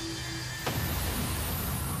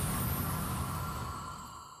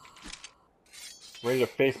 Ready to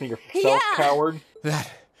face me yourself, Yeah. coward?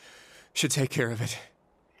 That should take care of it.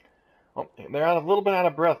 Oh, they're a little bit out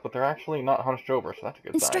of breath, but they're actually not hunched over, so that's a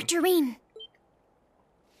good Instructor Rean,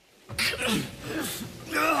 sign.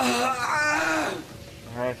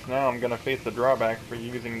 Alright, so now I'm gonna face the drawback for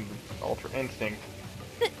using Ultra Instinct.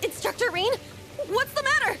 Instructor Rean, what's the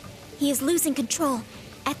matter? he is losing control.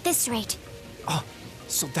 At this rate, Oh,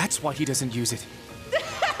 so that's why he doesn't use it.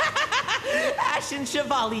 Ashen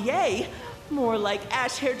Chevalier? More like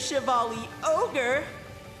ash-haired Chevalier Ogre.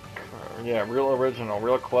 Yeah, real original,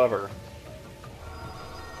 real clever.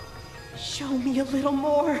 Show me a little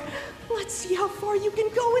more. Let's see how far you can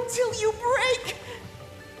go until you break.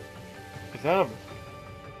 Is that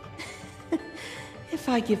a... If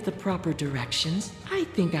I give the proper directions, I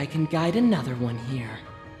think I can guide another one here.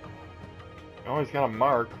 Oh, he's got a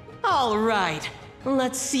mark. All right,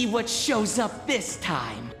 let's see what shows up this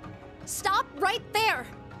time. Stop right there!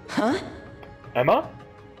 Huh? Emma?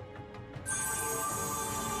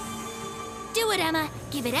 do it, Emma.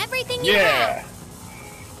 Give it everything you Yeah!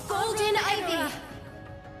 have. Golden Ivy.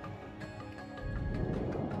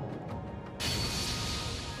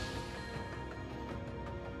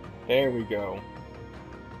 There we go.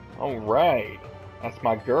 Alright. That's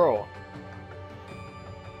my girl.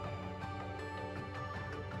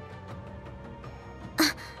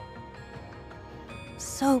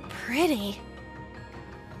 So pretty.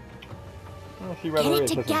 Well, she Get rather it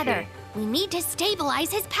is, isn't together. she? We need to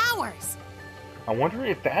stabilize his powers. I wonder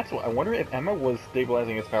if that's what. I wonder if Emma was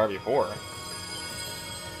stabilizing his power before.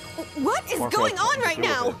 What is Or if going that's on something right to do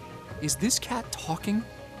now? with Is this cat talking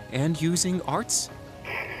and using arts?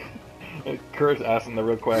 it. Kurt's asking the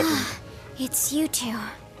real questions. It's you two.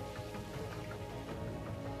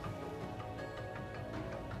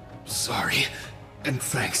 Sorry, and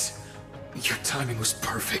thanks. Your timing was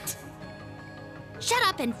perfect. Shut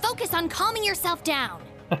up and focus on calming yourself down.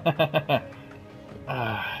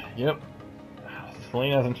 Yep.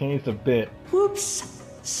 Selene hasn't changed a bit. Whoops!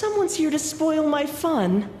 Someone's here to spoil my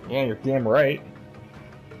fun. Yeah, you're damn right.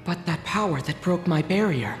 But that power that broke my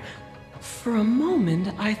barrier, for a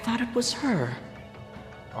moment I thought it was her.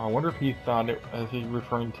 I wonder if he thought it as he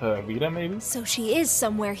referring to Vita, maybe? So she is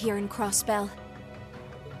somewhere here in Crossbell.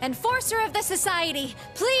 Enforcer of the Society,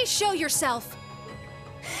 please show yourself.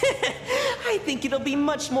 I think it'll be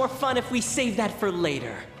much more fun if we save that for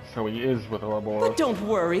later. So he is with Ouroboros. But don't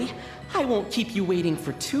worry, I won't keep you waiting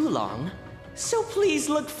for too long. So please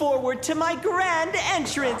look forward to my grand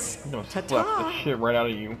entrance. He's gonna slap the Ta-ta! shit right out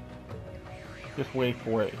of you. Just wait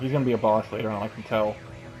for it. He's gonna be a boss later on, I can tell.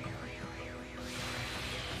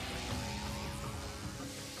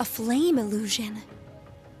 A flame illusion.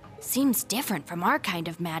 Seems different from our kind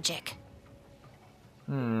of magic.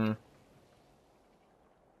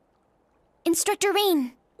 Instructor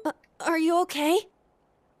Rean. Are you okay?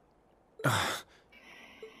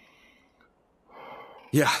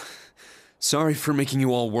 Yeah. Sorry for making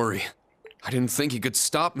you all worry. I didn't think you could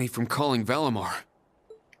stop me from calling Valimar.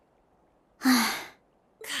 Gosh,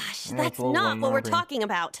 Yeah, that's it's a little not what we're unnerving. talking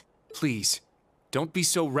about. Please, don't be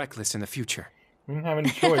so reckless in the future. We didn't have any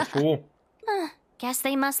choice, fool. Guess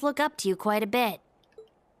they must look up to you quite a bit.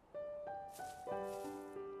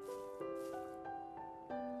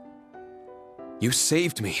 You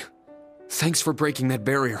saved me. Thanks for breaking that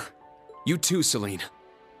barrier. You too, Selene.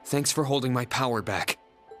 Thanks for holding my power back.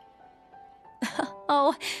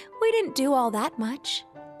 Oh, we didn't do all that much.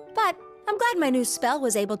 But I'm glad my new spell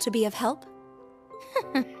was able to be of help.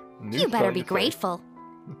 New You better song be to say. grateful.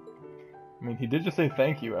 I mean, he did just say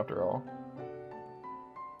thank you after all.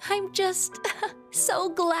 I'm just so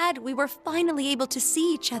glad we were finally able to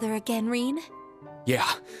see each other again, Reen. Yeah,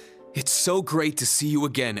 it's so great to see you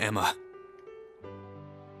again, Emma.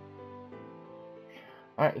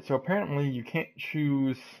 Alright, so apparently you can't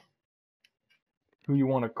choose who you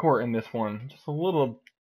want to court in this one. Just a little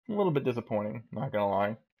bit disappointing, not gonna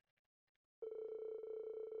lie.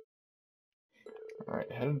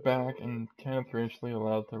 Alright, headed back and Kenneth Ridgely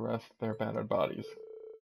allowed to rest their battered bodies.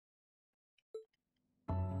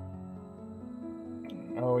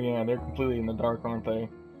 Oh yeah, they're completely in the dark, aren't they?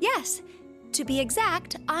 Yes, to be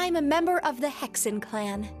exact, I'm a member of the Hexen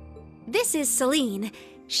clan. This is Selene.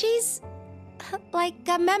 She's like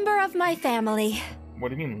a member of my family. What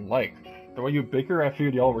do you mean, like? The way you bicker, I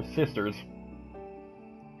figured y'all were sisters.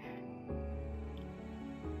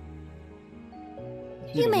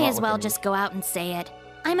 She You does may not as look well at me. just go out and say it.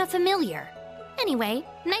 I'm a familiar. Anyway,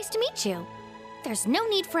 nice to meet you. There's no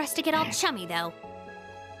need for us to get all chummy, though.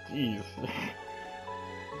 Jeez.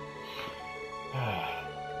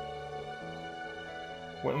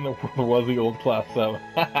 What in the world was the old Class 7?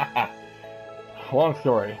 Long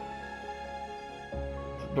story.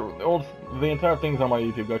 The entire thing's on my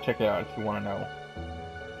YouTube. Go check it out if you want to know.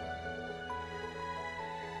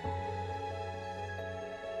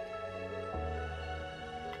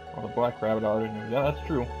 Oh, the Black Rabbit already knew. Yeah, that's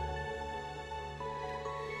true.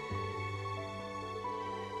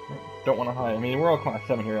 Don't want to hide. I mean, we're all Class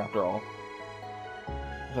 7 here after all.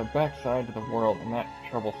 There's a backside to the world, and that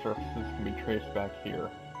trouble surfaces can be traced back here.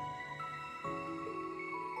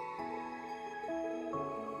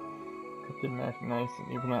 Cryptid magic nice,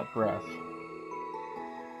 and even that grass.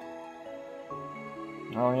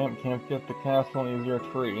 Oh yeah, can't get the castle an easier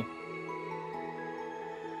tree.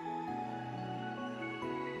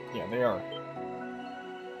 Yeah, they are.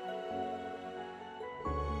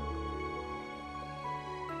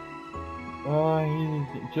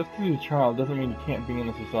 Just because he's a child doesn't mean he can't be in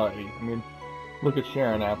the society. I mean, look at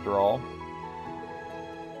Sharon after all.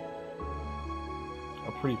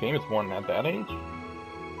 A pretty famous one at that age.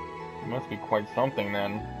 He must be quite something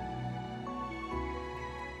then.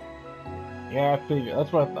 Yeah, I figured.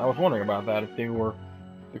 That's what I was wondering about that. If they were,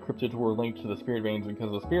 the cryptids were linked to the spirit veins,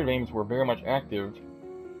 because the spirit veins were very much active.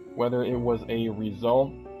 Whether it was a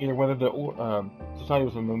result, either whether the society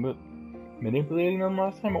was manipulating them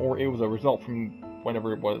last time, or it was a result from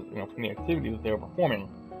whatever it was, you know, from the activity that they were performing.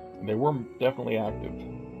 They were definitely active.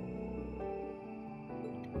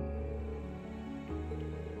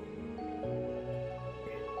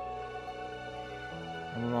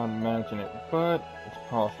 I do not imagine it, but it's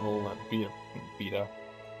possible that Beta.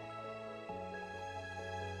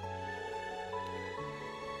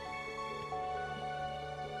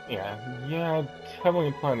 Yeah, it's heavily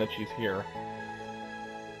implied that she's here.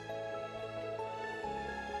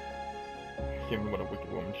 Given what a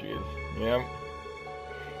wicked woman she is. Yep.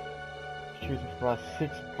 She's been for the last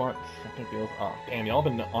 6 months. Something feels off. Damn, y'all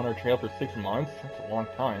been on her trail for 6 months? That's a long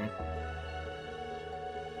time.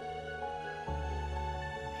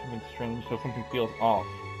 Something strange, so something feels off.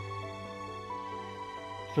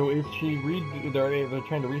 So is she they're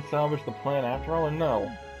trying to re-salvage the plan after all, or no?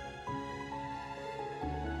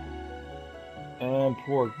 And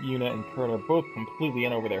poor Yuna and Kurt are both completely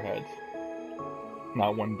in over their heads.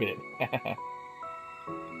 Not one bit.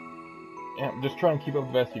 Yeah, just try and keep up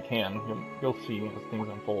the best you can. You'll see as things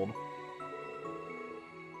unfold.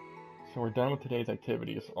 So we're done with today's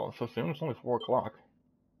activities. Oh, so soon? It's only 4 o'clock.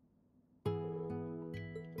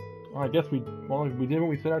 Well, I guess we did what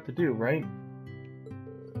we set out to do, right?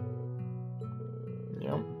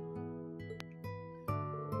 Yep.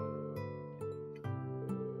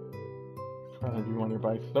 Try to do on your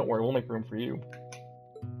bikes. Don't worry, we'll make room for you.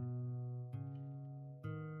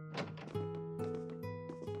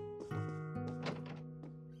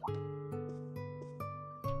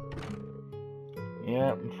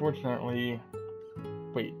 Yeah, unfortunately...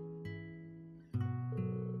 Wait.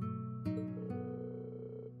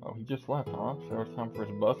 Oh, he just left, huh? So it's time for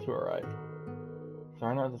his bus to arrive.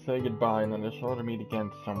 Sorry not to say goodbye, and then they're sure to meet again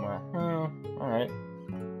somewhere. Oh, alright.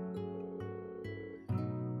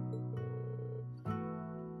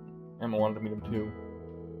 Emma wanted to meet him too.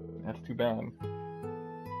 That's too bad.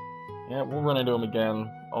 Yeah, we'll run into him again.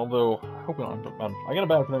 Although, I hope we don't end up... I got a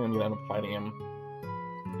bad feeling I'm gonna end up fighting him.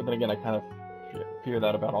 But then again, I kind of fear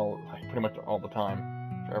that about pretty much all the time,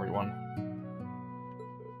 for everyone.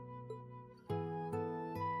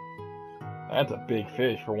 That's a big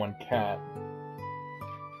fish for one cat.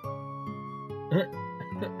 I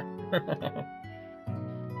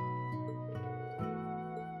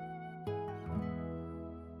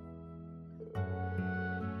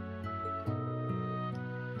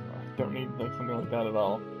don't need like something like that at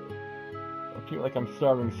all. I feel like I'm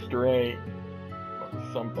starving straight.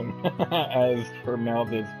 Something as her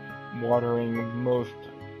mouth is watering most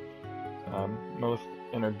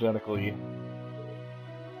energetically.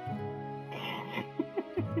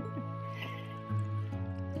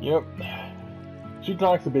 Yep. She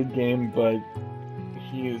talks a big game, but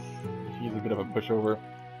she's a bit of a pushover.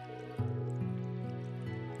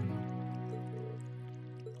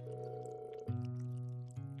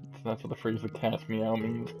 So that's what the phrase "the cat's meow"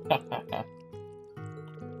 means.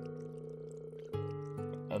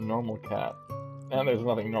 A normal cat. And there's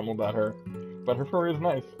nothing normal about her. But her fur is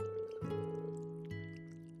nice.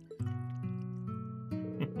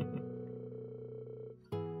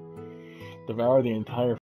 Devour the entire